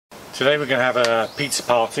Today we're going to have a pizza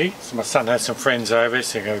party. So my son has some friends over,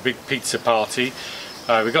 so we're going to have a big pizza party.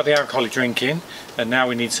 We've got the alcoholic drink in, and now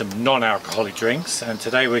we need some non-alcoholic drinks. And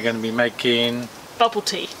today we're going to be making bubble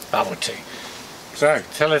tea. Bubble tea. So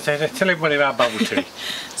tell everybody about bubble tea.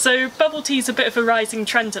 So bubble tea is a bit of a rising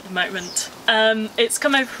trend at the moment. It's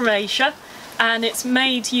come over from Asia, and it's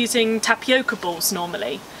made using tapioca balls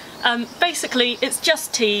normally. Basically, it's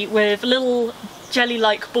just tea with little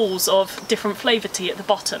jelly-like balls of different flavour tea at the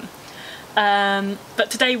bottom. But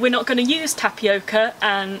today we're not going to use tapioca,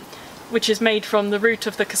 which is made from the root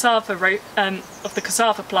of the cassava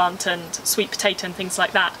plant and sweet potato and things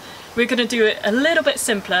like that. We're going to do it a little bit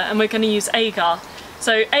simpler, and we're going to use agar.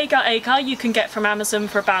 So agar you can get from Amazon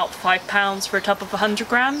for about £5 for a tub of 100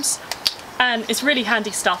 grams. And it's really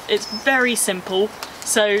handy stuff. It's very simple.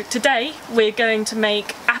 So today we're going to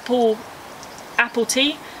make apple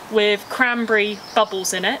tea with cranberry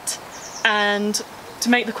bubbles in it. And to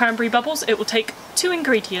make the cranberry bubbles, it will take 2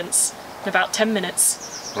 ingredients in about 10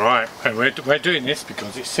 minutes. Right, and we're doing this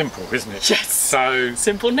because it's simple, isn't it? Yes. So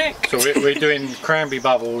simple, Nick. So we're doing cranberry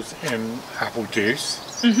bubbles in apple juice.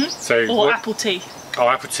 Or apple tea. Oh,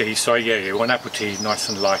 apple tea. So yeah, you want apple tea nice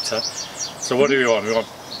and lighter. So what do we want? We want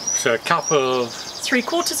a cup of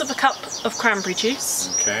 3/4 of a cup of cranberry juice.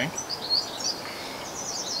 Okay.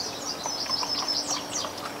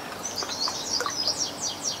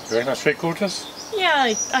 You reckon that's 3/4?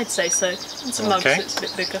 Yeah, I'd say so. And some mugs, it's a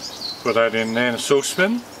bit bigger. Put that in there in a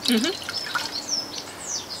saucepan.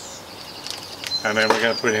 And then we're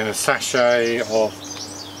going to put in a sachet of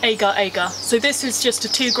agar. So this is just a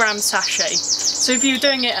 2-gram sachet. So if you're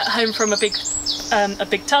doing it at home from a big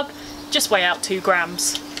tub, just weigh out 2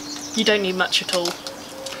 grams. You don't need much at all.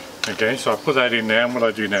 Okay, so I put that in there, and what do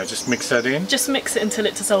I do now? Just mix that in? Just mix it until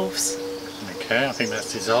it dissolves. Okay, I think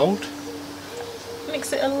that's dissolved.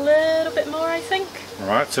 Mix it a little bit more, I think.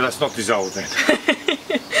 Alright, so that's not dissolved then.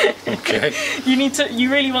 Okay. You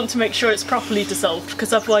really want to make sure it's properly dissolved,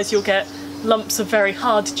 because otherwise you'll get lumps of very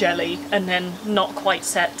hard jelly and then not quite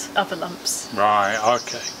set other lumps. Right,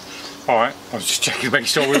 okay. Alright, I was just checking to make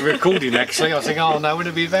sure we were recording actually. I was thinking, oh no,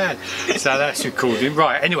 wouldn't it be bad? So that's recording.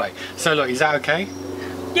 Right, anyway, so look, is that okay?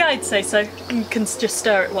 Yeah, I'd say so. You can just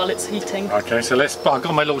stir it while it's heating. Okay, so I've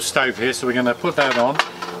got my little stove here, so we're going to put that on.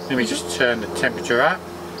 Let me just turn the temperature up.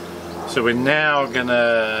 So we're now going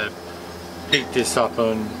to heat this up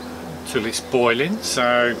until it's boiling.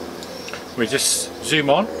 So we just zoom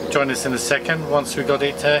on, join us in a second once we've got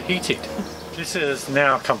it heated. This has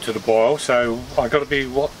now come to the boil, so I've got to be,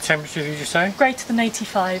 what temperature did you say? Greater than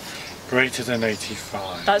 85. Greater than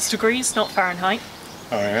 85. That's degrees, not Fahrenheit.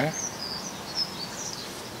 Oh yeah?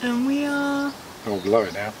 And we are... Oh, below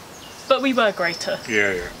it now. But we were greater.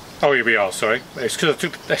 Yeah. Oh, here we are, sorry. It's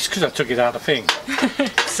because I took it out of the thing.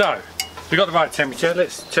 So, we got the right temperature.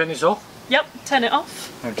 Let's turn this off. Yep, turn it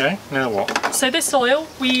off. Okay, now what? So this oil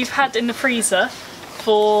we've had in the freezer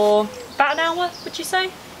for about an hour, would you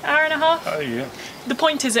say? Hour and a half? Oh yeah. The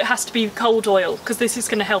point is it has to be cold oil, because this is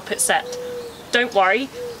going to help it set. Don't worry,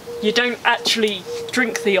 you don't actually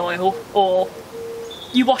drink the oil, or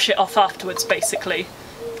you wash it off afterwards basically.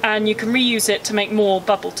 And you can reuse it to make more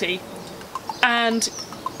bubble tea. And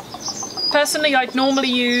personally I'd normally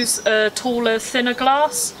use a taller, thinner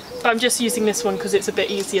glass, but I'm just using this one because it's a bit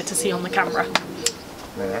easier to see on the camera.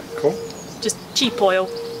 Alright, cool. Just cheap oil.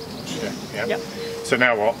 Yeah. Yep. So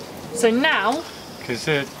now what? So now...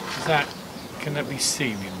 Can that be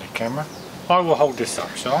seen in the camera? I will hold this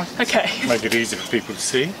up, shall I? Okay. Make it easier for people to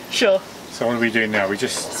see. Sure. So what are we doing now?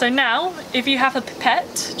 So now, if you have a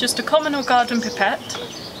pipette, just a common or garden pipette,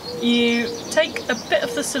 you take a bit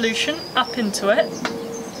of the solution up into it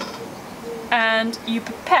and you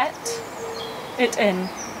pipette it in.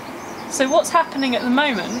 So what's happening at the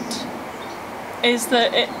moment is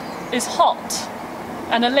that it is hot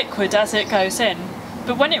and a liquid as it goes in,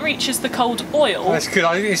 but when it reaches the cold oil... That's good.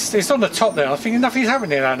 It's on the top there. I was thinking nothing's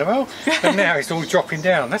happening, Annabelle. And now it's all dropping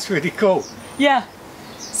down. That's really cool. Yeah.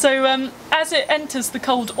 So as it enters the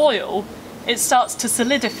cold oil, it starts to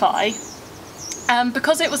solidify. And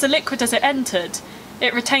because it was a liquid as it entered,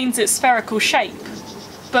 it retains its spherical shape.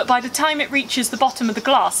 But by the time it reaches the bottom of the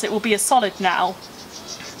glass, it will be a solid now.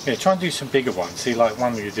 Yeah, try and do some bigger ones. See, like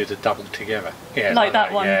one where you did a double together. Yeah, like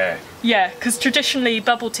that one. Yeah. Yeah, because traditionally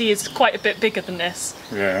bubble tea is quite a bit bigger than this.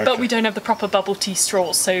 Yeah. Okay. But we don't have the proper bubble tea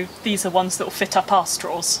straws, so these are ones that will fit up our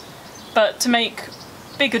straws. But to make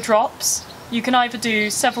bigger drops, you can either do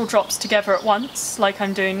several drops together at once, like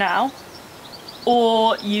I'm doing now,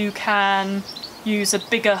 or you can use a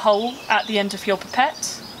bigger hole at the end of your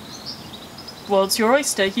pipette. World's your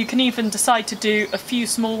oyster. You can even decide to do a few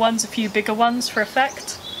small ones, a few bigger ones for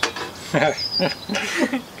effect.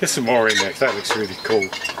 Get some more in there, 'cause that looks really cool.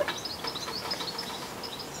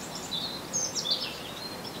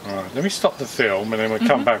 Alright, let me stop the film and then we'll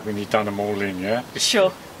come back when you've done them all in, yeah?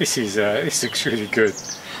 Sure. This looks really good.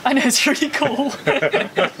 I know, it's really cool.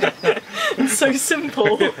 It's so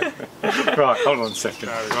simple. Right, hold on a second.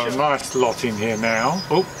 We've got a nice lot in here now.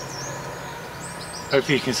 Oh,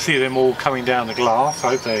 hopefully you can see them all coming down the glass.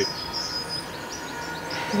 I hope they...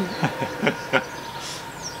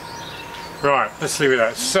 Right, let's leave it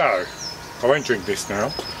at that. So, I won't drink this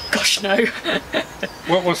now. Gosh, no.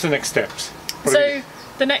 What's the next steps? So,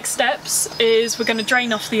 the next steps is we're going to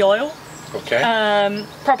drain off the oil. Okay.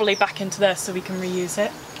 Probably back into there so we can reuse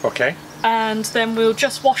it. Okay. And then we'll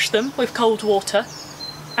just wash them with cold water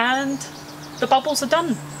and the bubbles are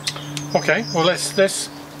done. Okay, well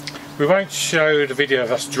we won't show the video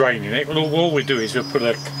of us draining it. All we do is we'll put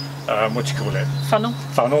a, what do you call it? Funnel.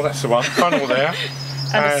 Funnel, that's the one. Funnel there.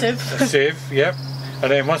 And a sieve. A sieve, yep.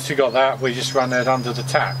 And then once we got that, we just run that under the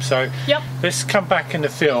tap. So yep. Let's come back in the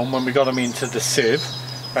film when we got them into the sieve,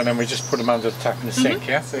 and then we just put them under the tap in the sink,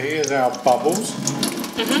 yeah? So here's our bubbles.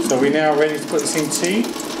 So we're now ready to put this in tea?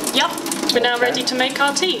 Yep, we're now ready to make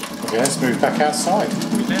our tea. Okay, let's move back outside.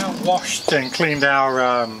 We've now washed and cleaned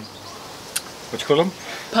our, what do you call them?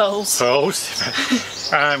 Pearls.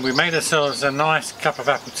 Pearls. And we made ourselves a nice cup of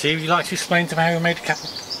apple tea. Would you like to explain to me how we made a cup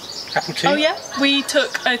of apple tea? Oh yeah, we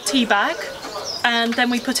took a tea bag and then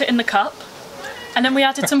we put it in the cup and then we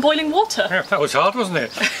added some boiling water. Yeah, that was hard, wasn't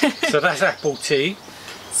it? So that's apple tea.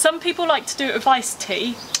 Some people like to do it with iced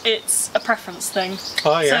tea. It's a preference thing.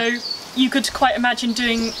 Oh yeah. So you could quite imagine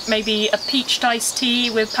doing maybe a peached iced tea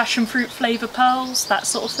with passion fruit flavour pearls, that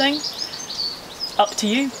sort of thing. Up to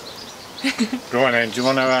you. Go on then, do you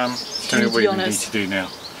want to tell me what you need to do now?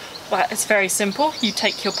 Well, it's very simple. You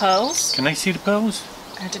take your pearls. Can they see the pearls?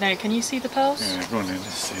 I don't know, can you see the pearls? Yeah, go on then,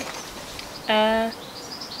 let's see. And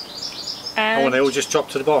and they all just drop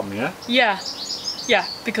to the bottom, yeah? Yeah,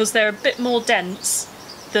 because they're a bit more dense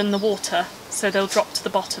than the water, so they'll drop to the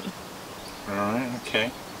bottom. Alright,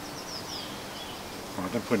 okay. Oh,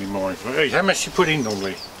 don't put any more in. Hey, how much you put in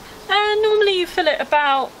normally? Normally you fill it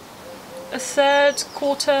about a third,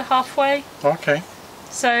 quarter, halfway. Okay.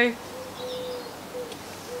 So...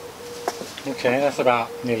 Okay, that's about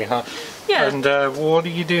nearly half. Yeah. And what do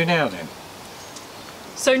you do now then?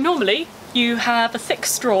 So normally you have a thick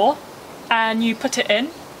straw and you put it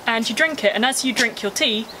in and you drink it, and as you drink your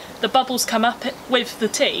tea the bubbles come up with the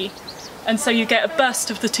tea and so you get a burst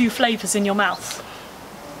of the two flavours in your mouth.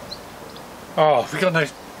 Oh, we got no...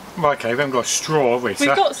 Okay, we haven't got a straw, have we?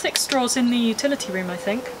 We've got thick straws in the utility room, I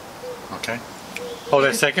think. Okay. Hold on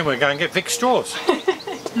a second, we're going to get thick straws.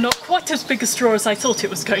 Not quite as big a straw as I thought it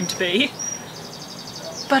was going to be.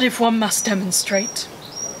 But if one must demonstrate.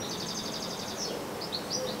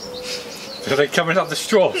 Are they coming up the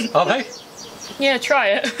straws, are they? Yeah, try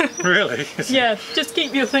it. Really? Yeah, just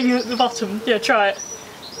keep your thing at the bottom. Yeah, try it.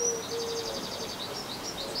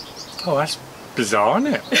 Oh, that's bizarre,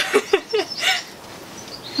 isn't it?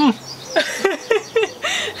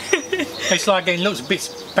 It's like getting lots of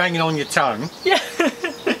bits banging on your tongue. Yeah.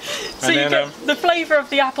 So you get the flavour of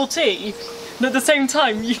the apple tea, and at the same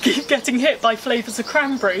time you keep getting hit by flavours of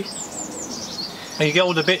cranberry. And you get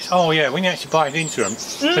all the bits. Oh yeah, when you actually bite into them.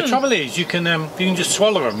 The trouble is you can just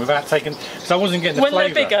swallow them without taking. Because I wasn't getting the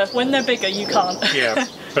flavour. When they're bigger, you can't. Yeah,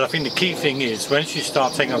 but I think the key thing is once you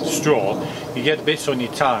start taking on the straw, you get the bits on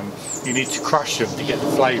your tongue. You need to crush them to get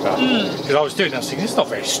the flavour. Because I was doing that, I was thinking it's not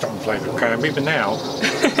very strong flavour of cranberry, but now.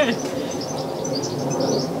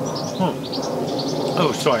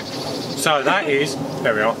 Oh, sorry. So that is,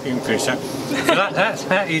 there we are, you can finish that. So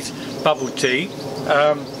that is bubble tea.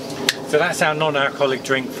 So that's our non-alcoholic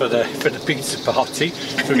drink for the pizza party.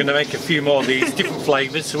 So we're going to make a few more of these different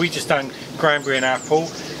flavours. So we just done cranberry and apple.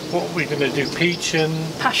 What are we going to do? Peach and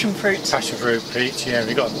passion fruit. Passion fruit, peach. Yeah,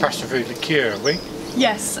 we got passion fruit liqueur, have we?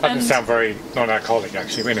 Yes. That doesn't sound very non-alcoholic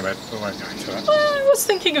actually. But anyway, we won't go into that. I was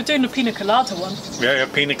thinking of doing a pina colada one. Yeah,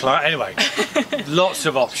 pina colada. Anyway, lots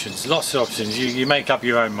of options. Lots of options. You make up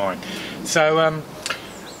your own mind. So.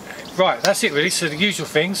 Right, that's it really, so the usual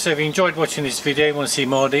things. So if you enjoyed watching this video and want to see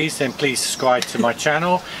more of these, then please subscribe to my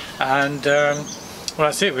channel. And well,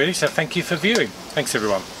 that's it really, so thank you for viewing. Thanks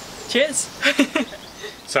everyone. Cheers.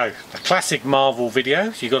 So, a classic Marvel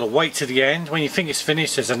video, so you've got to wait to the end. When you think it's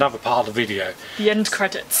finished, there's another part of the video. The end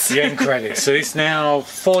credits. The end credits. So it's now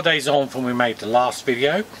 4 days on from when we made the last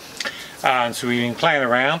video. And so we've been playing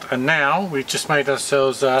around, and now we've just made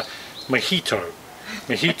ourselves a Mojito.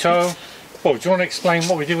 Mojito. Well, do you want to explain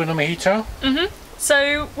what we do with a mojito?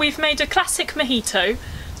 So we've made a classic mojito,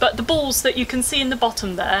 but the balls that you can see in the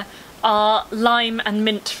bottom there are lime and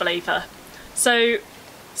mint flavour. So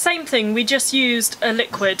same thing, we just used a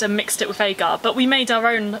liquid and mixed it with agar, but we made our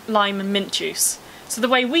own lime and mint juice. So the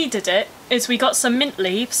way we did it is we got some mint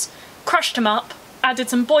leaves, crushed them up, added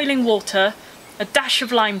some boiling water, a dash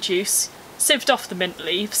of lime juice, sieved off the mint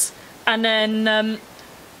leaves, and then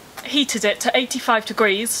heated it to 85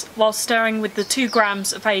 degrees while stirring with the 2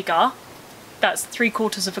 grams of agar. That's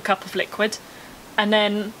 3/4 of a cup of liquid. And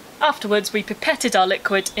then afterwards we pipetted our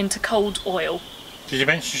liquid into cold oil. Did you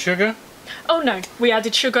mention sugar? Oh no, we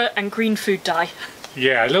added sugar and green food dye.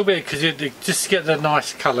 Yeah, a little bit, because just to get the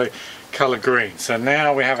nice colour green. So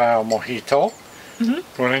now we have our mojito. Do you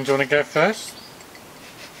want to go first?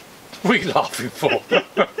 What are you laughing for?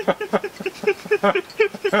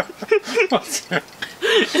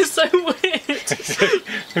 It's so weird.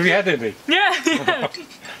 Have you had any? Yeah.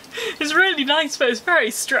 It's really nice, but it's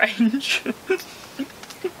very strange.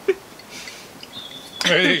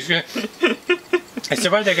 It's the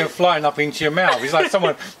way they go flying up into your mouth. It's like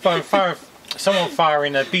someone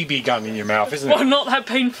firing a BB gun in your mouth, isn't it? Well, not that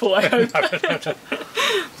painful, I hope.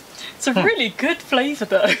 It's a really good flavour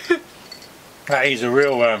though. That is a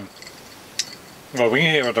real, well, we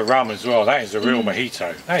can hear the rum as well. That is a real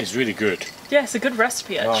mojito. That is really good. Yeah, it's a good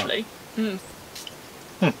recipe actually. Wow.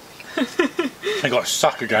 I got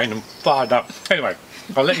stuck again and fired up. Anyway,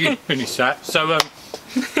 I'll let you finish that. So,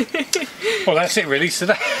 well, that's it really. So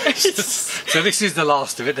this is the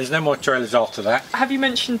last of it. There's no more trailers after that. Have you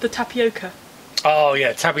mentioned the tapioca? Oh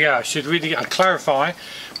yeah, tapioca. I should really clarify.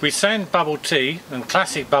 We're saying bubble tea, and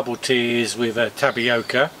classic bubble tea is with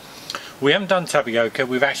tapioca. We haven't done tapioca.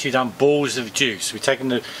 We've actually done balls of juice. We've taken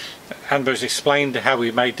the. Amber's explained how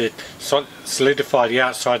we made the solidify the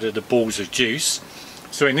outside of the balls of juice.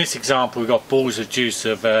 So in this example, we've got balls of juice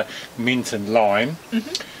of mint and lime.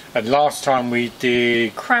 And last time we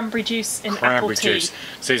did cranberry juice in apple tea.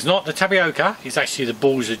 So it's not the tapioca, it's actually the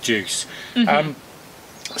balls of juice.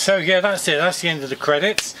 So yeah, that's it. That's the end of the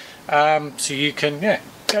credits. So you can,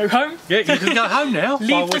 go home. Yeah, you can go home now.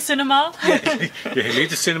 Leave the cinema. Leave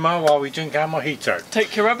the cinema while we drink our mojito.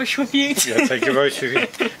 Take your rubbish with you. Yeah, take your rubbish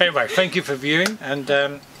with you. Anyway, thank you for viewing,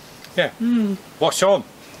 and wash on.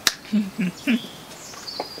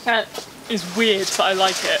 That is weird, but I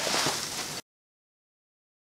like it.